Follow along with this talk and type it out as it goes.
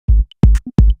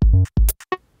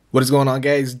What is going on,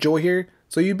 guys? Joe here.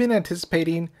 So you've been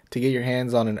anticipating to get your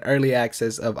hands on an early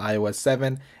access of iOS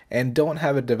 7 and don't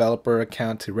have a developer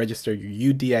account to register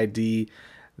your UDID,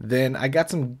 then I got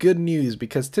some good news,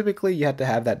 because typically you have to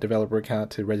have that developer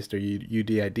account to register your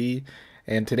UDID,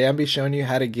 and today I'll be showing you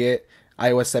how to get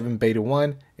iOS 7 Beta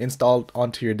 1 installed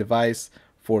onto your device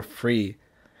for free.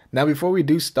 Now, before we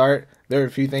do start, there are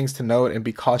a few things to note and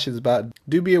be cautious about.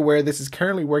 Do be aware this is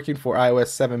currently working for iOS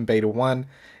 7 Beta 1,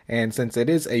 and since it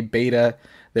is a beta,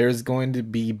 there's going to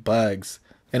be bugs.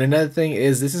 And another thing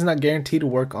is, this is not guaranteed to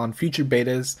work on future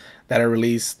betas that are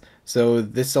released, so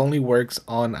this only works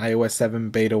on iOS 7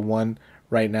 Beta 1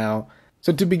 right now.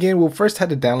 So to begin, we'll first have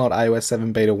to download iOS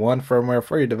 7 Beta 1 firmware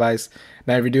for your device.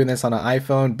 Now, if you're doing this on an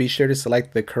iPhone, be sure to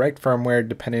select the correct firmware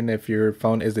depending if your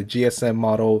phone is a GSM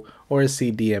model or a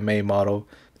CDMA model.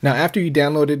 Now, after you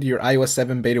downloaded your iOS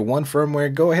 7 Beta 1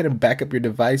 firmware, go ahead and back up your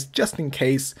device just in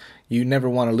case. You never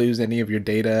want to lose any of your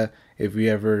data if you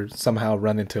ever somehow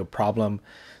run into a problem.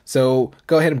 So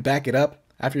go ahead and back it up.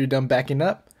 After you're done backing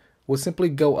up, we'll simply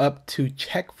go up to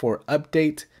check for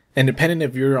update. And depending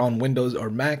if you're on Windows or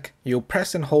Mac, you'll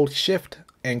press and hold Shift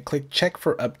and click check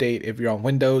for update if you're on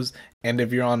Windows. And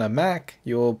if you're on a Mac,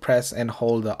 you'll press and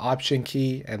hold the Option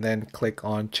key and then click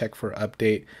on check for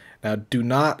update. Now, do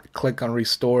not click on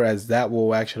restore, as that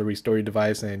will actually restore your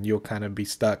device and you'll kind of be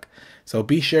stuck. So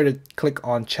be sure to click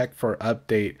on check for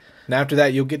update. Now, after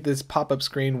that, you'll get this pop-up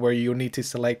screen where you'll need to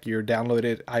select your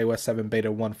downloaded iOS 7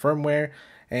 Beta 1 firmware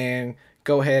and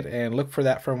go ahead and look for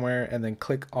that firmware and then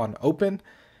click on open.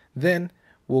 Then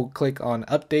we'll click on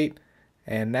update,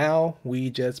 and now we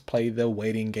just play the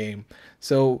waiting game.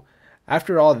 So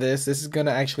after all this is going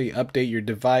to actually update your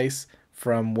device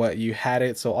from what you had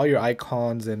it. So all your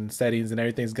icons and settings and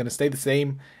everything is going to stay the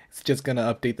same. It's just going to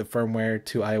update the firmware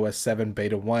to iOS 7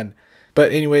 Beta 1.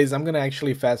 But anyways, I'm going to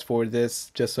actually fast forward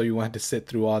this just so you won't have to sit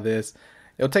through all this.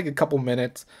 It'll take a couple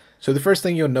minutes. So the first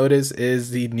thing you'll notice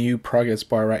is the new progress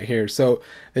bar right here. So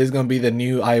this is going to be the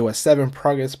new iOS 7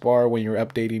 progress bar when you're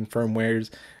updating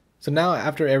firmwares. So now,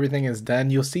 after everything is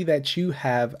done, you'll see that you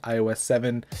have iOS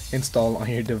 7 installed on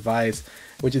your device,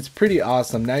 which is pretty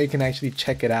awesome. Now you can actually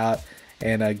check it out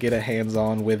and get a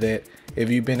hands-on with it if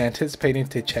you've been anticipating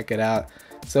to check it out.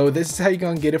 So this is how you're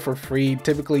going to get it for free.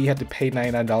 Typically you have to pay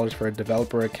 $99 for a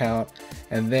developer account,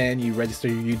 and then you register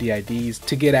your UDIDs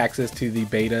to get access to the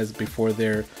betas before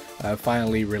they're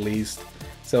finally released.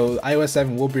 So iOS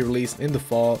 7 will be released in the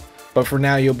fall, but for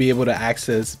now you'll be able to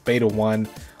access Beta 1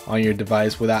 on your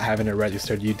device without having a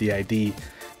registered UDID.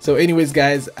 So anyways,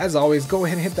 guys, as always, go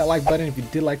ahead and hit that like button if you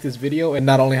did like this video. It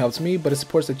not only helps me, but it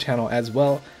supports the channel as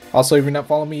well. Also, if you're not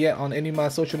following me yet on any of my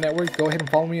social networks, go ahead and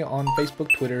follow me on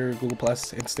Facebook, Twitter, Google+,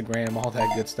 Instagram, all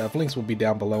that good stuff. Links will be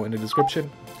down below in the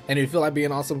description. And if you feel like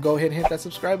being awesome, go ahead and hit that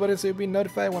subscribe button so you'll be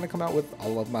notified when I come out with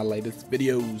all of my latest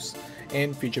videos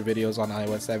and future videos on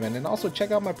iOS 7. And also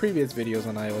check out my previous videos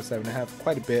on iOS 7. I have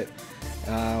quite a bit.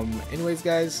 Anyways,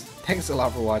 guys, thanks a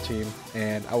lot for watching,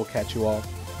 and I will catch you all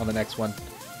on the next one.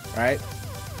 Alright,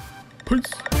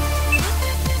 peace.